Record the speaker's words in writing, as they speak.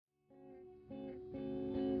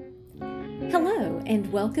Hello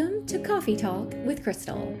and welcome to Coffee Talk with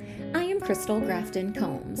Crystal. I am Crystal Grafton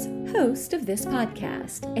Combs, host of this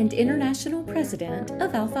podcast and international president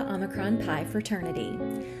of Alpha Omicron Pi Fraternity.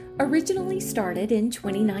 Originally started in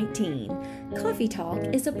 2019, Coffee Talk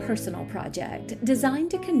is a personal project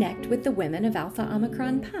designed to connect with the women of Alpha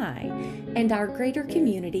Omicron Pi and our greater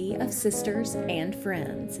community of sisters and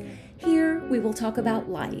friends. Here we will talk about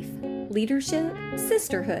life, leadership,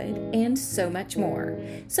 sisterhood, and so much more.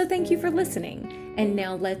 So thank you for listening. And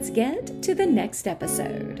now let's get to the next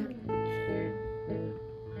episode.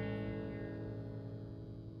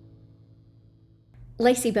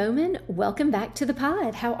 Lacey Bowman, welcome back to the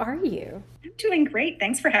pod. How are you? I'm doing great.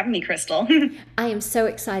 Thanks for having me, Crystal. I am so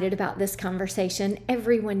excited about this conversation.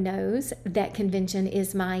 Everyone knows that convention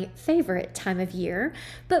is my favorite time of year.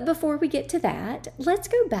 But before we get to that, let's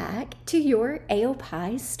go back to your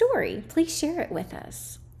AOPI story. Please share it with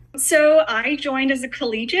us. So I joined as a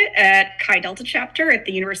collegiate at Chi Delta chapter at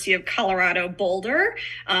the University of Colorado Boulder,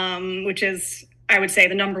 which is, I would say,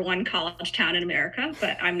 the number one college town in America,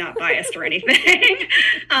 but I'm not biased or anything.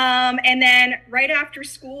 And then right after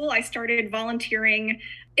school, I started volunteering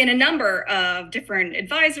in a number of different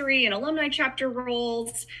advisory and alumni chapter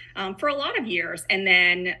roles for a lot of years. And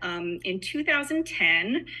then in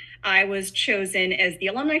 2010, I was chosen as the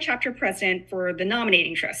alumni chapter president for the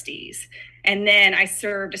nominating trustees. And then I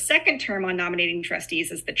served a second term on nominating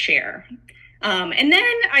trustees as the chair. And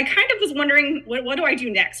then I kind of was wondering, what do I do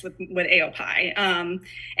next with AOPI?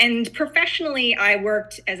 And professionally, I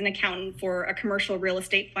worked as an accountant for a commercial real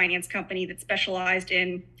estate finance company that specialized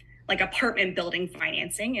in like apartment building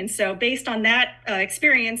financing. And so based on that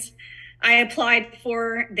experience, I applied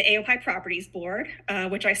for the AOPI Properties Board,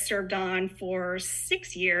 which I served on for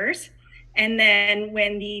 6 years. And then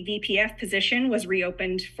when the VPF position was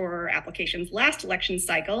reopened for applications last election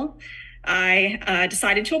cycle, I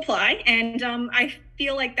decided to apply, and I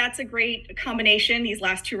feel like that's a great combination, these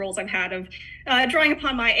last two roles I've had, of drawing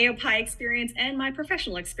upon my AOPI experience and my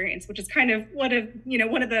professional experience, which is kind of one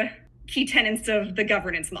of the key tenets of the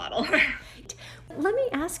governance model. Let me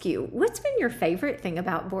ask you, what's been your favorite thing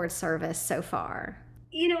about board service so far?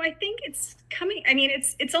 I think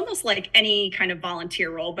it's almost like any kind of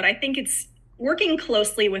volunteer role, but I think it's working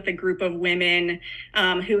closely with a group of women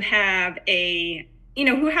who have a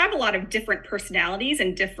lot of different personalities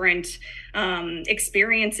and different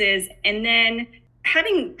experiences, and then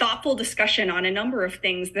having thoughtful discussion on a number of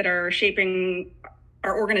things that are shaping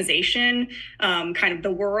our organization, kind of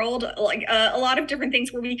the world, like a lot of different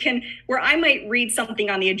things where I might read something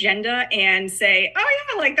on the agenda and say, oh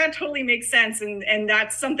yeah, like that totally makes sense. And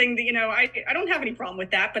that's something that, I don't have any problem with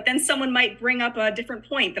that. But then someone might bring up a different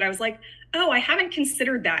point that I was like, oh, I haven't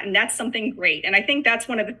considered that. And that's something great. And I think that's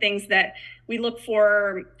one of the things that we look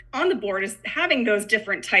for on the board, is having those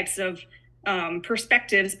different types of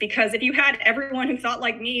perspectives, because if you had everyone who thought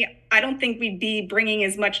like me, I don't think we'd be bringing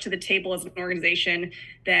as much to the table as an organization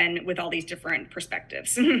than with all these different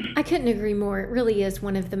perspectives. I couldn't agree more. It really is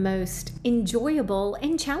one of the most enjoyable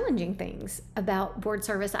and challenging things about board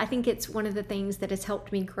service. I think it's one of the things that has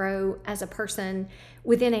helped me grow as a person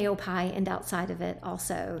within AOPI and outside of it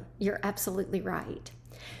also. You're absolutely right.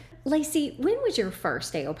 Lacey, when was your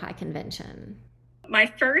first AOPI convention? My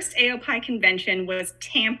first AOPI convention was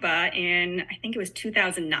Tampa in, I think it was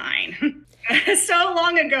 2009. So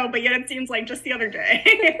long ago, but yet it seems like just the other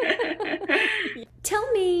day. Tell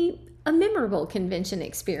me a memorable convention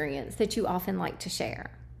experience that you often like to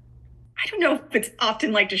share. I don't know if it's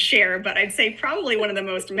often like to share, but I'd say probably one of the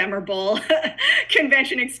most memorable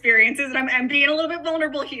convention experiences, and I'm being a little bit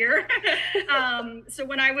vulnerable here. So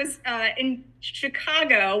when I was in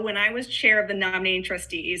Chicago, when I was chair of the nominating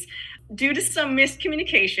trustees, due to some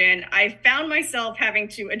miscommunication, I found myself having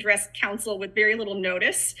to address council with very little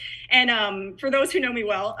notice. And for those who know me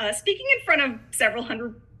well, speaking in front of several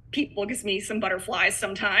hundred people gives me some butterflies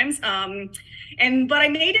sometimes. But I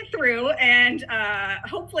made it through, and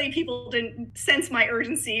hopefully people didn't sense my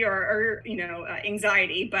urgency or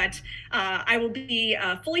anxiety, but I will be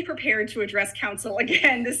fully prepared to address council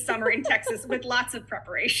again this summer in Texas with lots of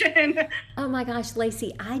preparation. Oh my gosh,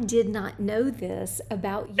 Lacey, I did not know this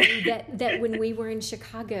about you, that when we were in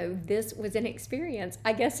Chicago, this was an experience.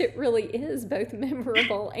 I guess it really is both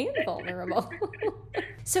memorable and vulnerable.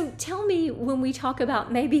 So tell me, when we talk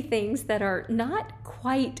about maybe things that are not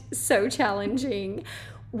quite so challenging,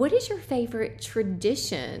 what is your favorite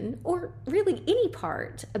tradition, or really any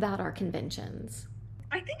part about our conventions?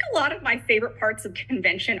 I think a lot of my favorite parts of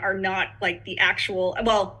convention are not like the actual,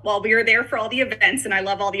 well, while we are there for all the events and I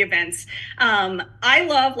love all the events, I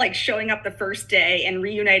love like showing up the first day and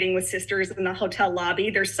reuniting with sisters in the hotel lobby.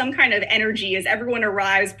 There's some kind of energy as everyone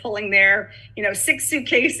arrives pulling their, 6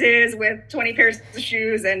 suitcases with 20 pairs of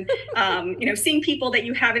shoes and, seeing people that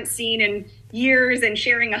you haven't seen in years and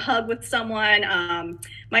sharing a hug with someone.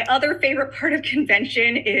 My other favorite part of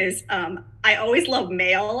convention is I always love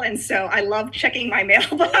mail. And so I love checking my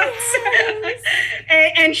mailbox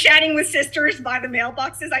and chatting with sisters by the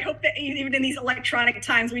mailboxes. I hope that even in these electronic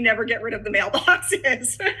times, we never get rid of the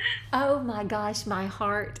mailboxes. Oh my gosh, my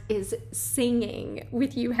heart is singing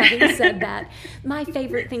with you having said that. My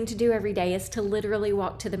favorite thing to do every day is to literally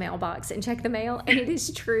walk to the mailbox and check the mail. And it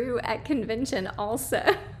is true at convention also.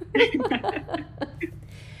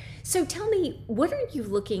 So tell me, what are you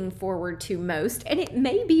looking forward to most? And it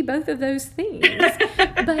may be both of those things,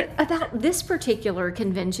 but about this particular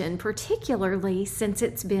convention, particularly since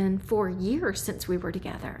it's been 4 years since we were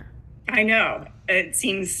together. I know. It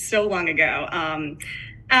seems so long ago.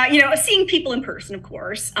 Seeing people in person, of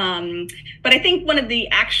course. But I think one of the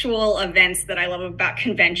actual events that I love about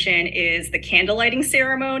convention is the candle lighting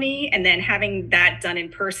ceremony and then having that done in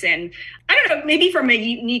person. I don't know, maybe from a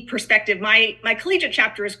unique perspective, my collegiate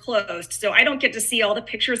chapter is closed, so I don't get to see all the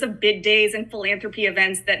pictures of bid days and philanthropy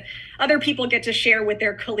events that other people get to share with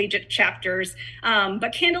their collegiate chapters.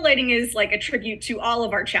 But candle lighting is like a tribute to all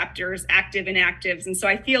of our chapters, active and inactives. And so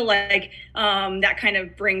I feel like that kind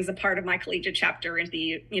of brings a part of my collegiate chapter into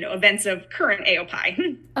the events of current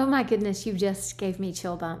AOPI. Oh my goodness, you just gave me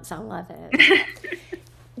chill bumps. I love it.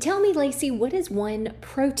 Tell me, Lacey, what is one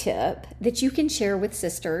pro tip that you can share with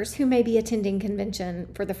sisters who may be attending convention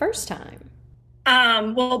for the first time?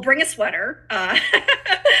 Well, bring a sweater,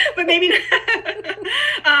 but maybe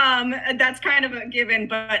that's kind of a given.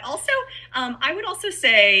 But also, I would also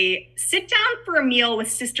say sit down for a meal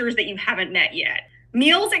with sisters that you haven't met yet.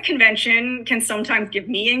 Meals at convention can sometimes give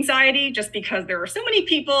me anxiety just because there are so many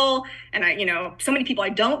people and so many people I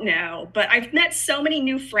don't know, but I've met so many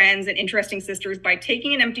new friends and interesting sisters by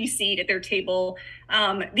taking an empty seat at their table.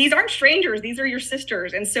 These aren't strangers, these are your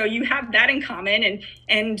sisters. And so you have that in common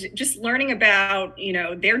and just learning about,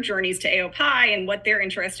 their journeys to AOPI and what they're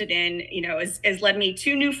interested in, has led me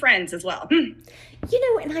to new friends as well.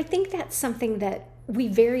 And I think that's something that we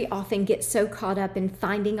very often get so caught up in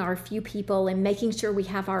finding our few people and making sure we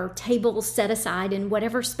have our tables set aside in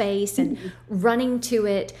whatever space and running to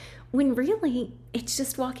it, when really it's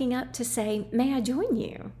just walking up to say, may I join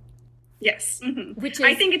you? Yes. Mm-hmm. Which is,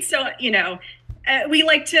 I think it's so, we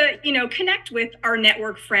like to, connect with our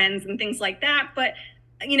network friends and things like that. But,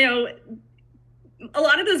 a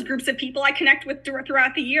lot of those groups of people I connect with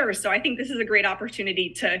throughout the year. So I think this is a great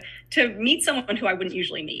opportunity to meet someone who I wouldn't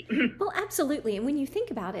usually meet. Well, absolutely. And when you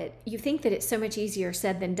think about it, you think that it's so much easier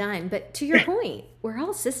said than done. But to your point, we're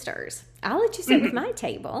all sisters. I'll let you sit with my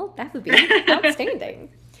table. That would be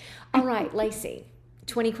outstanding. All right, Lacey,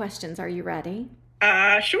 20 questions. Are you ready?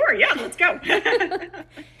 Sure. Yeah, let's go.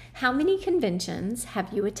 How many conventions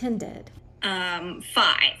have you attended? 5.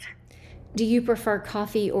 Do you prefer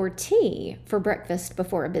coffee or tea for breakfast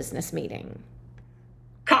before a business meeting?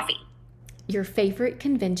 Coffee. Your favorite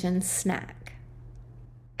convention snack?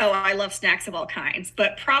 Oh, I love snacks of all kinds,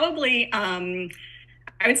 but probably I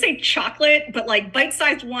would say chocolate, but like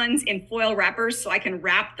bite-sized ones in foil wrappers so I can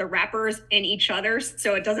wrap the wrappers in each other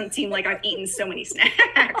so it doesn't seem like I've eaten so many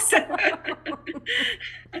snacks.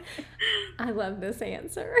 I love this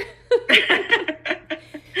answer.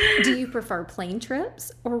 Do you prefer plane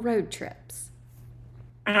trips or road trips?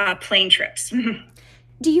 Plane trips.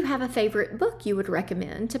 Do you have a favorite book you would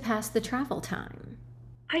recommend to pass the travel time?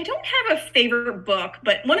 I don't have a favorite book,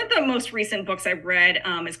 but one of the most recent books I've read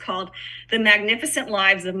is called The Magnificent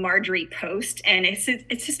Lives of Marjorie Post. And it's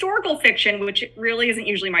historical fiction, which really isn't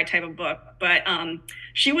usually my type of book. But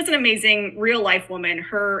she was an amazing real life woman.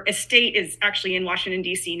 Her estate is actually in Washington,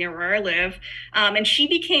 D.C., near where I live. And she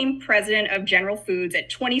became president of General Foods at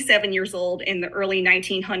 27 years old in the early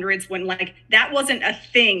 1900s when that wasn't a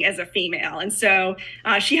thing as a female. And so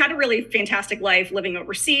she had a really fantastic life living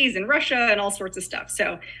overseas in Russia and all sorts of stuff.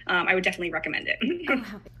 So I would definitely recommend it.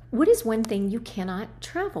 What is one thing you cannot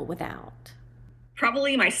travel without?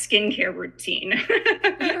 Probably my skincare routine.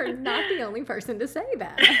 You're not the only person to say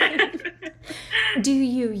that. Do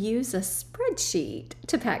you use a spreadsheet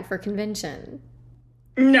to pack for convention?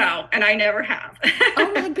 No, and I never have.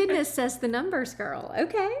 Oh my goodness, says the numbers girl.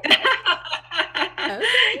 Okay. Okay.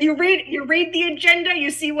 You read the agenda,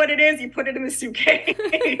 you see what it is, you put it in the suitcase.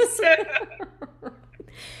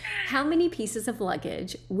 How many pieces of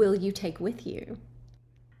luggage will you take with you?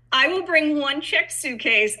 I will bring one checked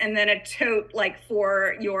suitcase and then a tote like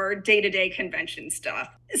for your day-to-day convention stuff.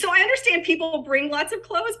 So I understand people bring lots of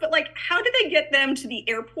clothes, but like how do they get them to the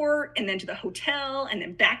airport and then to the hotel and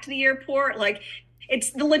then back to the airport? Like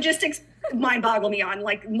it's the logistics mind boggle me on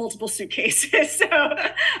like multiple suitcases. So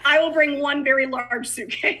I will bring one very large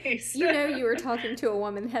suitcase. You know, you were talking to a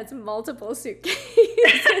woman that has multiple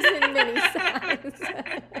suitcases in many sizes.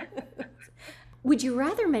 Would you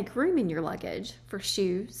rather make room in your luggage for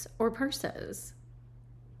shoes or purses?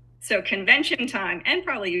 So convention time and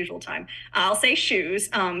probably usual time, I'll say shoes,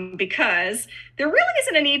 because there really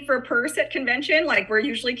isn't a need for a purse at convention. Like we're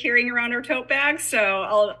usually carrying around our tote bags. So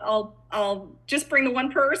I'll just bring the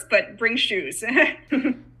one purse, but bring shoes.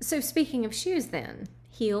 So speaking of shoes then,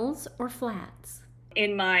 heels or flats?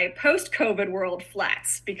 In my post-COVID world,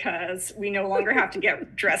 flats, because we no longer have to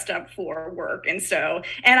get dressed up for work. And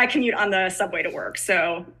I commute on the subway to work.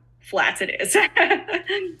 So flats it is.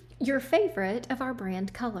 Your favorite of our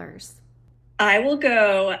brand colors? I will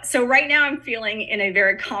go. So right now I'm feeling in a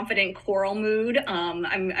very confident coral mood.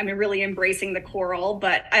 I'm really embracing the coral,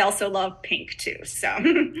 but I also love pink too.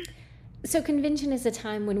 So convention is a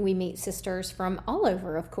time when we meet sisters from all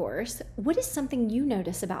over, of course. What is something you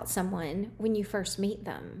notice about someone when you first meet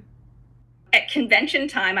them? At convention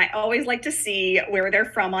time, I always like to see where they're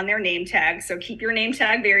from on their name tag. So keep your name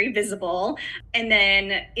tag very visible. And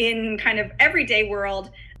then in kind of everyday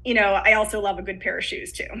world, you know, I also love a good pair of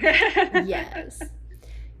shoes too. Yes.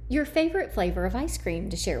 Your favorite flavor of ice cream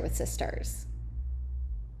to share with sisters?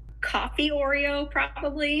 Coffee Oreo,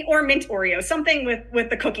 probably, or mint Oreo, something with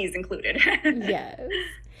the cookies included. Yes.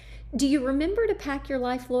 Do you remember to pack your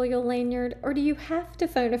Life Loyal lanyard, or do you have to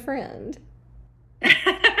phone a friend?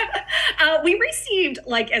 We received,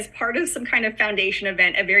 like, as part of some kind of foundation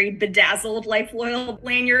event, a very bedazzled Life Loyal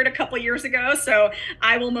lanyard a couple years ago, so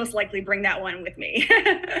I will most likely bring that one with me.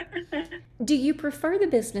 Do you prefer the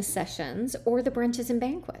business sessions or the brunches and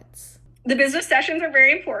banquets? The business sessions are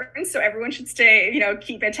very important, so everyone should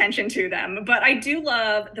keep attention to them. But I do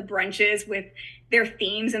love the brunches with their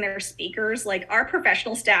themes and their speakers. Like our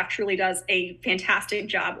professional staff truly does a fantastic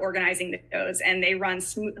job organizing those, and they run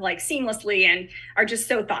seamlessly and are just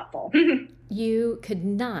so thoughtful. You could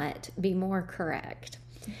not be more correct.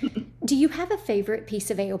 Do you have a favorite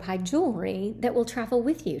piece of AOPI jewelry that will travel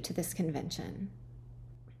with you to this convention?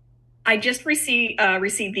 I just received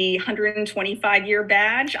the 125-year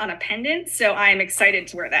badge on a pendant, so I'm excited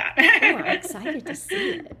to wear that. Oh, I'm excited to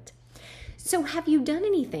see it. So have you done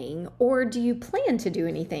anything, or do you plan to do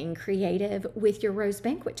anything creative with your rose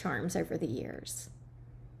banquet charms over the years?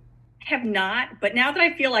 I have not, but now that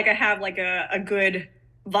I feel like I have like a good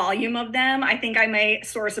volume of them, I think I may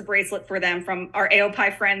source a bracelet for them from our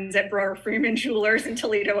AOPI friends at Brower Freeman Jewelers in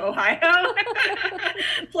Toledo, Ohio.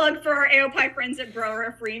 Plug for our AOPI friends at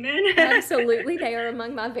Brower Freeman. Absolutely. They are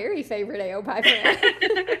among my very favorite AOPI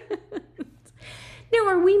friends. Now,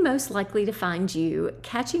 are we most likely to find you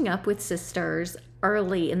catching up with sisters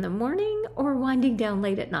early in the morning or winding down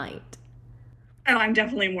late at night? Oh, I'm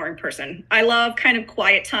definitely a morning person. I love kind of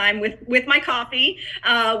quiet time with my coffee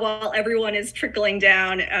while everyone is trickling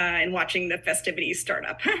down and watching the festivities start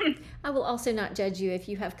up. I will also not judge you if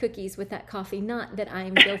you have cookies with that coffee, not that I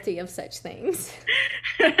am guilty of such things.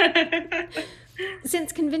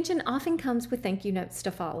 Since convention often comes with thank you notes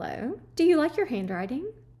to follow, do you like your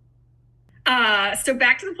handwriting? So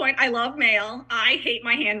back to the point, I love mail. I hate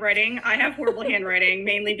my handwriting. I have horrible handwriting,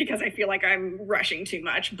 mainly because I feel like I'm rushing too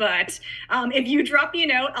much. But if you drop me a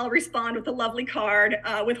note, I'll respond with a lovely card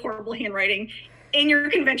with horrible handwriting in your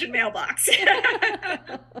convention mailbox.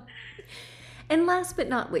 And last but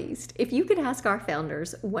not least, if you could ask our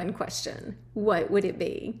founders one question, what would it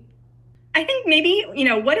be? I think maybe,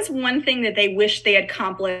 what is one thing that they wish they had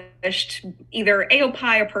accomplished, either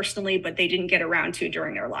AOPI or personally, but they didn't get around to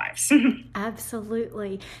during their lives?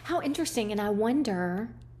 Absolutely. How interesting. And I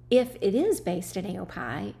wonder if it is based in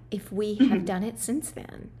AOPI, if we have done it since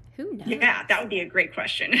then. Who knows? Yeah, that would be a great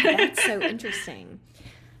question. That's so interesting.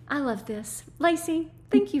 I love this. Lacey,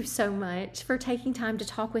 thank you so much for taking time to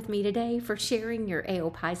talk with me today, for sharing your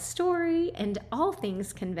AOPI story and all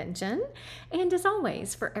things convention. And as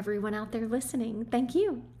always, for everyone out there listening, thank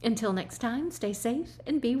you. Until next time, stay safe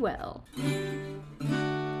and be well.